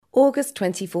August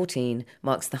 2014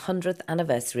 marks the 100th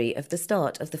anniversary of the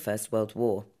start of the First World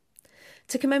War.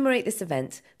 To commemorate this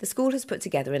event, the school has put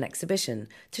together an exhibition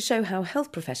to show how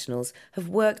health professionals have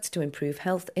worked to improve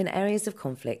health in areas of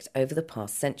conflict over the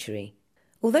past century.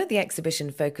 Although the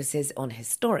exhibition focuses on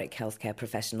historic healthcare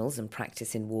professionals and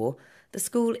practice in war, the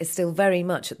school is still very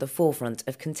much at the forefront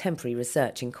of contemporary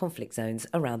research in conflict zones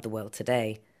around the world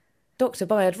today. Dr.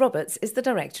 Bayard Roberts is the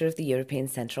director of the European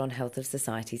Centre on Health of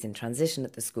Societies in Transition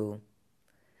at the school.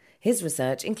 His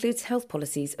research includes health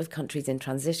policies of countries in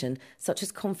transition, such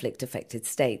as conflict-affected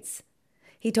states.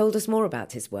 He told us more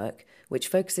about his work, which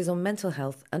focuses on mental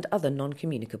health and other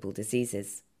non-communicable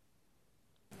diseases.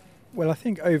 Well, I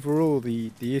think overall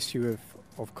the issue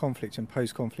of conflict and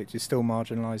post-conflict is still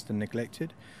marginalised and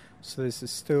neglected. So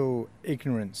there's still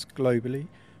ignorance globally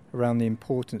around the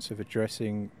importance of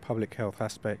addressing public health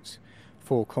aspects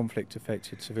for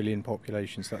conflict-affected civilian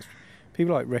populations. That's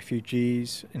people like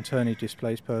refugees, internally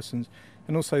displaced persons,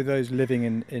 and also those living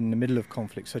in the middle of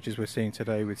conflict, such as we're seeing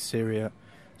today with Syria,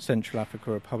 Central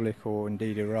African Republic, or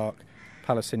indeed Iraq,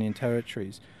 Palestinian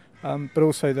territories. But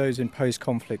also those in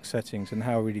post-conflict settings and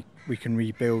how we can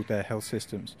rebuild their health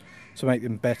systems to make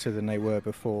them better than they were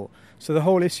before. So the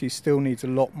whole issue still needs a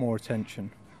lot more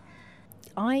attention.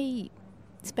 I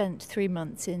spent 3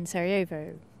 months in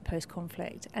Sarajevo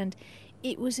post-conflict, and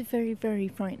it was a very, very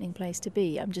frightening place to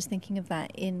be. I'm just thinking of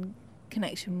that in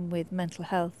connection with mental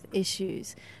health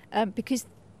issues, because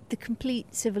the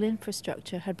complete civil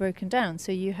infrastructure had broken down.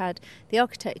 So you had the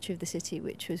architecture of the city,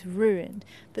 which was ruined,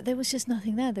 but there was just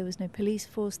nothing there. There was no police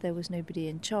force, there was nobody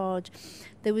in charge,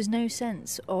 there was no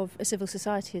sense of a civil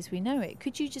society as we know it.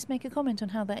 Could you just make a comment on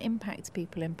how that impacts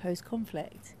people in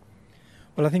post-conflict?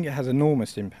 Well, I think it has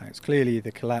enormous impacts. Clearly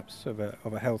the collapse of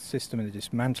a health system and the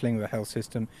dismantling of a health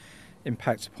system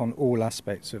impacts upon all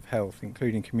aspects of health,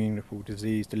 including communicable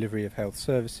disease, delivery of health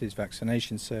services,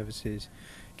 vaccination services,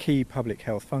 key public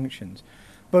health functions,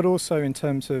 but also in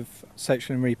terms of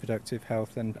sexual and reproductive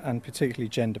health and particularly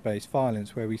gender-based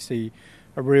violence, where we see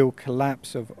a real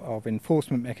collapse of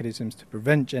enforcement mechanisms to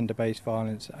prevent gender-based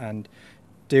violence and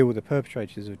deal with the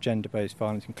perpetrators of gender-based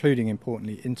violence, including,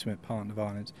 importantly, intimate partner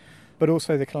violence, but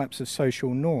also the collapse of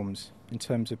social norms in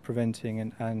terms of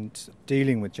preventing and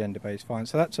dealing with gender-based violence.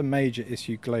 So that's a major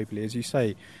issue globally. As you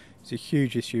say, it's a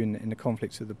huge issue in the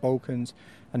conflicts of the Balkans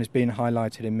and has been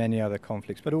highlighted in many other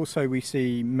conflicts. But also we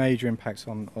see major impacts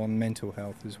on mental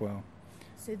health as well.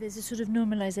 So there's a sort of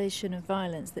normalisation of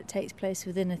violence that takes place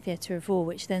within a theatre of war,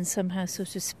 which then somehow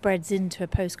sort of spreads into a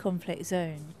post-conflict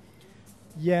zone.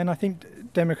 Yeah, and I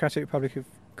think Democratic Republic of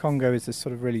Congo is a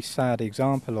sort of really sad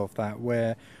example of that,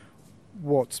 where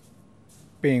what's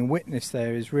being witnessed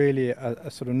there is really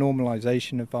a sort of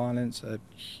normalisation of violence, a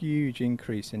huge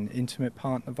increase in intimate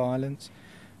partner violence.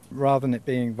 Rather than it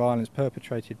being violence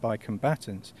perpetrated by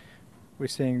combatants, we're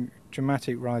seeing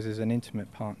dramatic rises in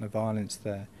intimate partner violence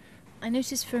there. I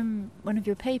noticed from one of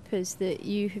your papers that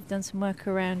you have done some work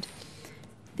around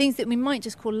things that we might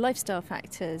just call lifestyle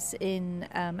factors in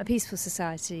a peaceful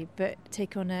society, but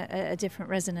take on a different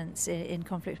resonance in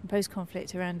conflict and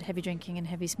post-conflict around heavy drinking and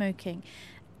heavy smoking.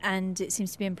 And it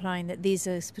seems to be implying that these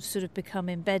are sort of become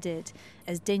embedded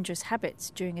as dangerous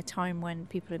habits during a time when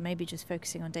people are maybe just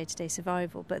focusing on day-to-day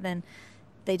survival, but then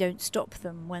they don't stop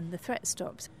them when the threat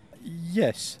stops.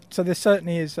 Yes, so there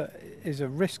certainly is a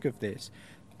risk of this.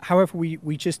 However,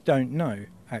 we just don't know,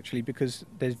 actually, because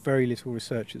there's very little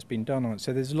research that's been done on it.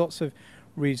 So there's lots of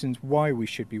reasons why we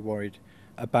should be worried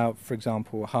about, for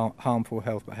example, harmful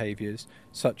health behaviours,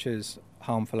 such as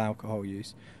harmful alcohol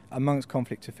use, amongst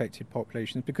conflict-affected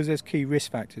populations, because there's key risk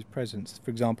factors present.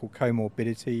 For example,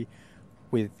 comorbidity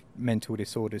with mental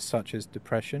disorders such as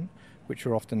depression, which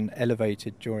are often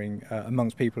elevated during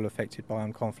amongst people affected by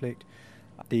armed conflict.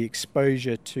 The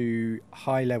exposure to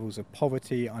high levels of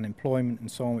poverty, unemployment and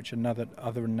so on, which are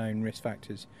other known risk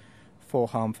factors for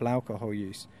harmful alcohol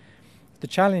use. The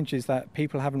challenge is that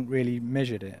people haven't really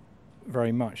measured it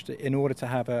very much in order to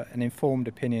have an informed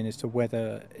opinion as to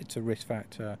whether it's a risk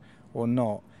factor or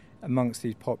not amongst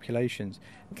these populations.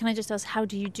 Can I just ask, how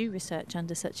do you do research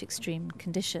under such extreme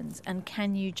conditions? And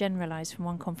can you generalise from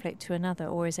one conflict to another,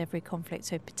 or is every conflict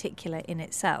so particular in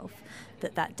itself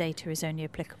that data is only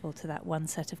applicable to that one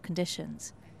set of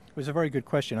conditions? It was a very good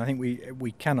question. I think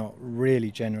we cannot really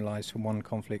generalise from one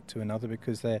conflict to another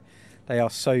because they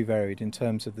are so varied in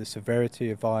terms of the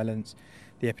severity of violence,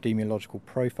 the epidemiological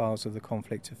profiles of the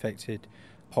conflict-affected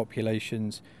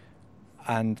populations,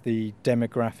 and the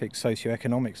demographic,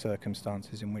 socio-economic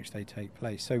circumstances in which they take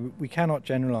place. So we cannot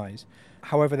generalise.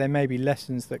 However, there may be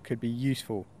lessons that could be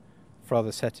useful for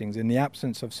other settings. In the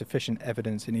absence of sufficient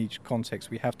evidence in each context,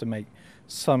 we have to make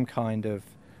some kind of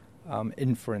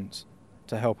inference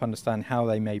to help understand how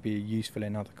they may be useful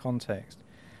in other contexts.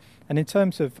 And in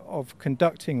terms of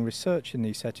conducting research in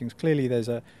these settings, clearly there's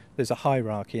a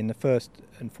hierarchy, and the first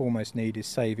and foremost need is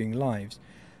saving lives.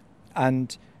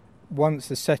 And once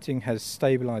the setting has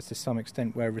stabilised to some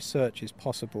extent where research is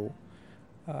possible,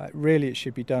 really it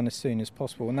should be done as soon as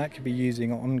possible, and that could be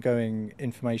using ongoing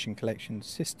information collection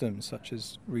systems such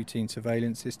as routine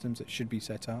surveillance systems that should be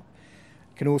set up.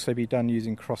 It can also be done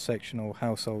using cross-sectional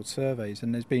household surveys,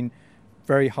 and there's been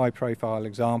very high-profile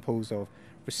examples of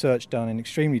research done in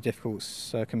extremely difficult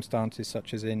circumstances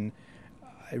such as in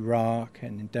Iraq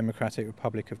and in Democratic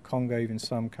Republic of Congo, even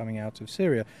some coming out of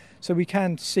Syria. So we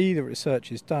can see that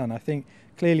research is done. I think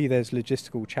clearly there's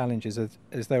logistical challenges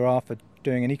as there are for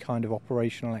doing any kind of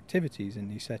operational activities in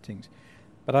these settings.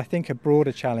 But I think a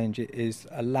broader challenge is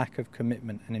a lack of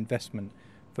commitment and investment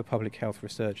for public health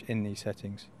research in these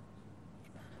settings.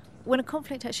 When a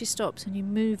conflict actually stops and you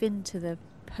move into the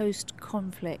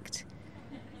post-conflict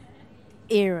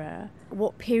era,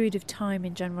 what period of time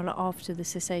in general after the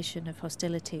cessation of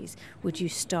hostilities would you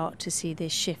start to see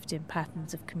this shift in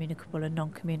patterns of communicable and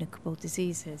non-communicable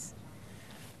diseases?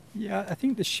 Yeah, I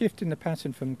think the shift in the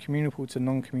pattern from communicable to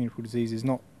non-communicable disease is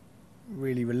not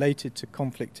really related to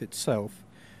conflict itself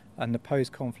and the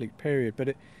post-conflict period,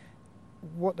 but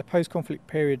what the post-conflict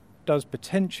period does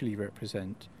potentially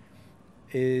represent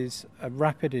is a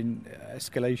rapid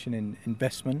escalation in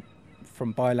investment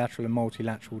from bilateral and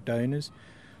multilateral donors,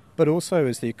 but also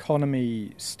as the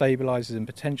economy stabilises and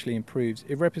potentially improves,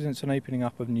 it represents an opening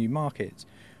up of new markets,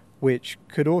 which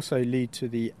could also lead to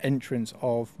the entrance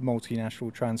of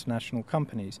multinational, transnational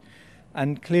companies.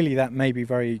 And clearly that may be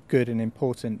very good and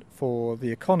important for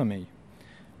the economy.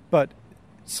 But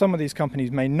some of these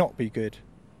companies may not be good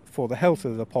for the health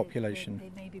of the population.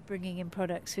 They may be bringing in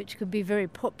products which could be very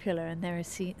popular and they're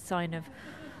a sign of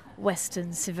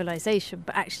Western civilization,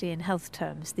 but actually in health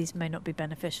terms these may not be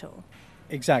beneficial.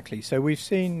 Exactly. So we've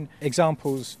seen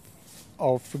examples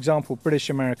of, for example, British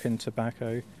American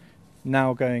tobacco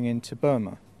now going into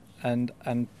Burma and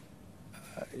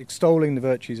extolling the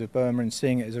virtues of Burma and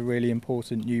seeing it as a really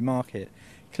important new market.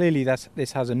 Clearly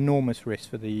this has enormous risk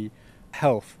for the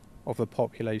health of the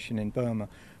population in Burma.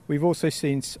 We've also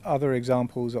seen other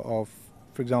examples of,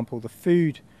 for example, the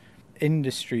food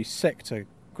industry sector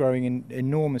growing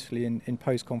enormously in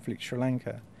post-conflict Sri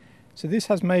Lanka. So this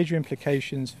has major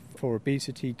implications for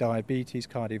obesity, diabetes,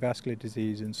 cardiovascular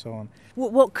disease and so on.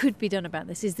 What could be done about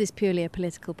this? Is this purely a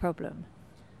political problem?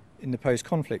 In the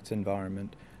post-conflict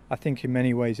environment, I think in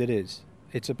many ways it is.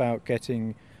 It's about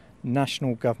getting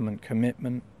national government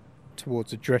commitment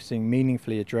towards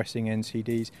meaningfully addressing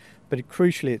NCDs, but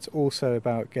crucially it's also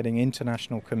about getting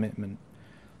international commitment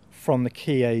from the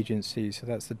key agencies, so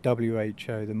that's the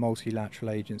WHO, the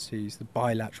multilateral agencies, the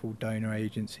bilateral donor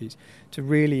agencies, to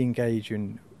really engage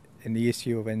in the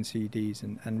issue of NCDs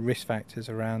and risk factors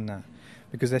around that,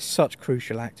 because they're such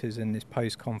crucial actors in this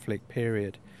post-conflict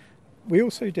period. We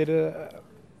also did a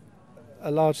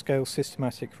large-scale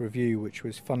systematic review which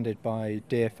was funded by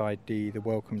DFID, the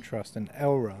Wellcome Trust and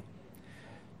ELRA,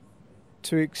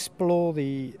 to explore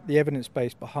the evidence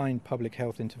base behind public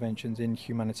health interventions in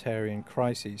humanitarian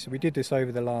crises. So we did this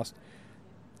over the last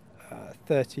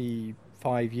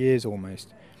 35 years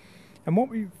almost. And what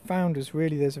we found was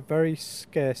really there's a very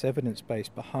scarce evidence base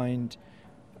behind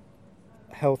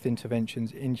health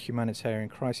interventions in humanitarian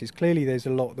crises. Clearly there's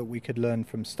a lot that we could learn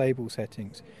from stable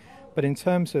settings. But in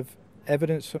terms of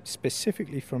evidence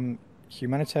specifically from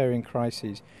humanitarian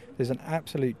crises, there's an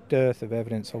absolute dearth of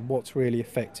evidence on what's really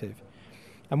effective.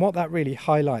 And what that really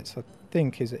highlights, I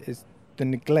think, is the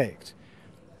neglect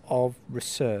of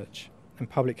research and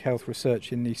public health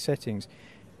research in these settings.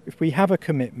 If we have a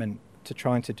commitment to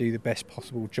trying to do the best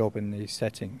possible job in these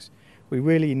settings, we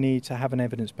really need to have an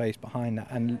evidence base behind that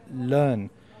and learn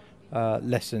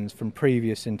lessons from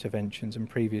previous interventions and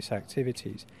previous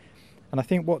activities. And I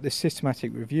think what this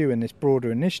systematic review and this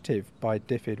broader initiative by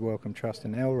DFID, Wellcome Trust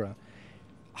and ELRA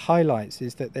highlights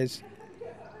is that there's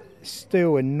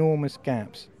still enormous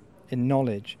gaps in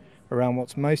knowledge around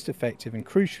what's most effective and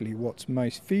crucially what's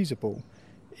most feasible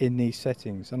in these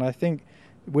settings. And I think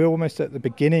we're almost at the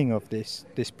beginning of this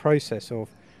process of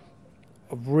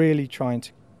really trying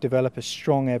to develop a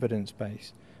strong evidence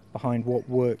base behind what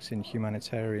works in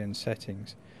humanitarian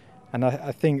settings. And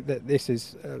I think that this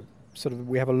is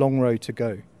we have a long road to go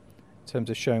in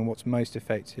terms of showing what's most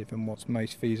effective and what's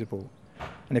most feasible.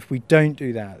 And if we don't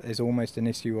do that, there's almost an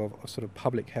issue of sort of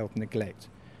public health neglect,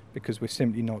 because we're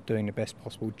simply not doing the best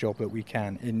possible job that we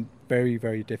can in very,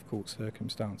 very difficult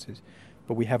circumstances.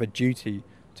 But we have a duty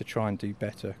to try and do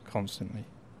better constantly.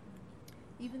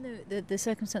 Even though the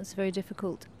circumstances are very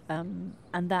difficult, and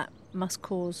that must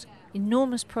cause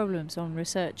enormous problems on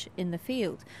research in the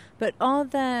field, but are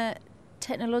there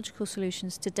technological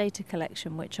solutions to data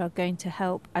collection which are going to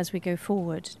help as we go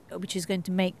forward, which is going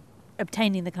to make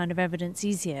obtaining the kind of evidence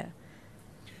easier?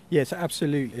 Yes,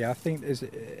 absolutely. I think there's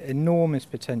enormous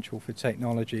potential for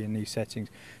technology in these settings.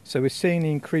 So we're seeing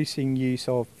the increasing use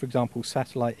of, for example,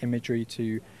 satellite imagery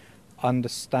to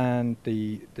understand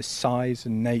the size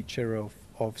and nature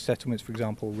of settlements, for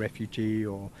example, refugee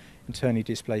or internally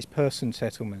displaced person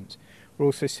settlements. We're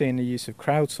also seeing the use of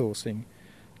crowdsourcing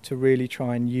to really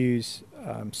try and use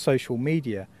social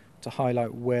media to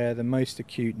highlight where the most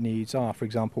acute needs are, for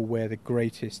example, where the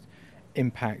greatest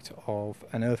impact of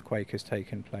an earthquake has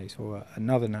taken place or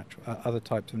other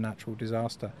types of natural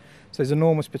disaster. So there's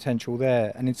enormous potential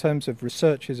there. And in terms of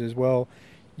researchers as well,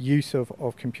 use of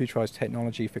computerized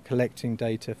technology for collecting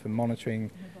data, for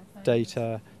monitoring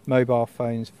data, mobile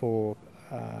phones for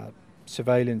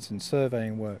surveillance and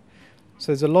surveying work.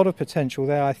 So there's a lot of potential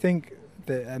there. I think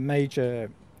that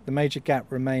the major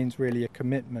gap remains really a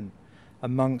commitment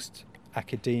amongst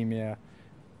academia,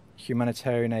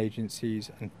 humanitarian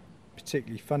agencies and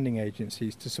particularly funding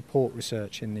agencies to support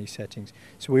research in these settings.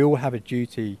 So we all have a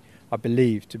duty, I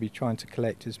believe, to be trying to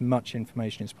collect as much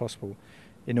information as possible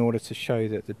in order to show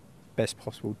that the best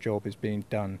possible job is being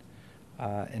done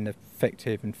in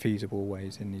effective and feasible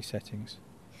ways in these settings.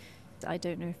 I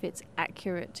don't know if it's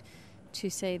accurate to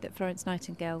say that Florence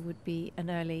Nightingale would be an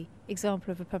early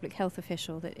example of a public health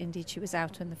official, that indeed she was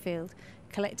out in the field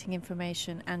collecting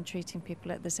information and treating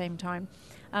people at the same time.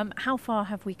 How far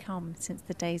have we come since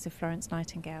the days of Florence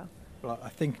Nightingale? Well, I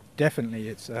think definitely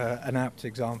it's an apt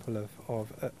example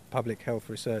of public health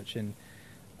research in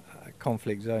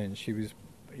conflict zones. She was,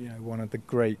 one of the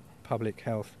great public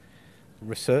health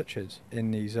researchers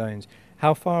in these zones.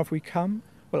 How far have we come?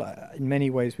 Well, in many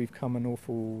ways we've come an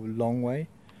awful long way,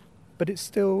 but it's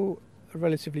still a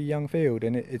relatively young field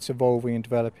and it's evolving and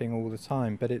developing all the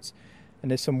time. And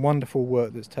there's some wonderful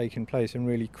work that's taken place and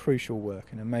really crucial work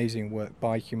and amazing work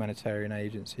by humanitarian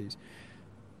agencies.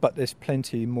 But there's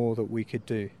plenty more that we could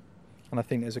do. And I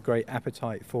think there's a great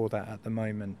appetite for that at the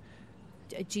moment.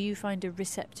 Do you find a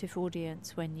receptive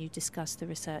audience when you discuss the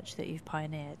research that you've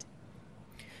pioneered?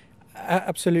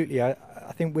 Absolutely. I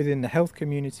think within the health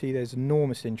community there's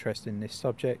enormous interest in this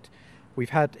subject.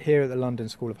 We've had here at the London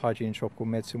School of Hygiene and Tropical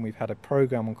Medicine, we've had a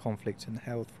programme on conflict and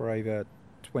health for over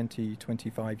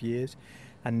 25 years,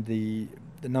 and the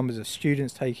numbers of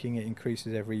students taking it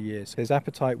increases every year. So there's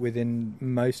appetite within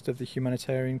most of the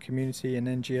humanitarian community and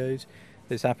NGOs,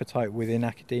 there's appetite within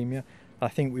academia. I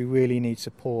think we really need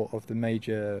support of the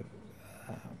major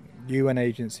UN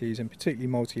agencies and particularly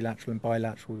multilateral and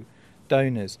bilateral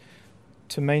donors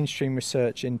to mainstream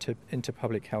research into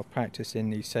public health practice in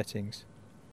these settings.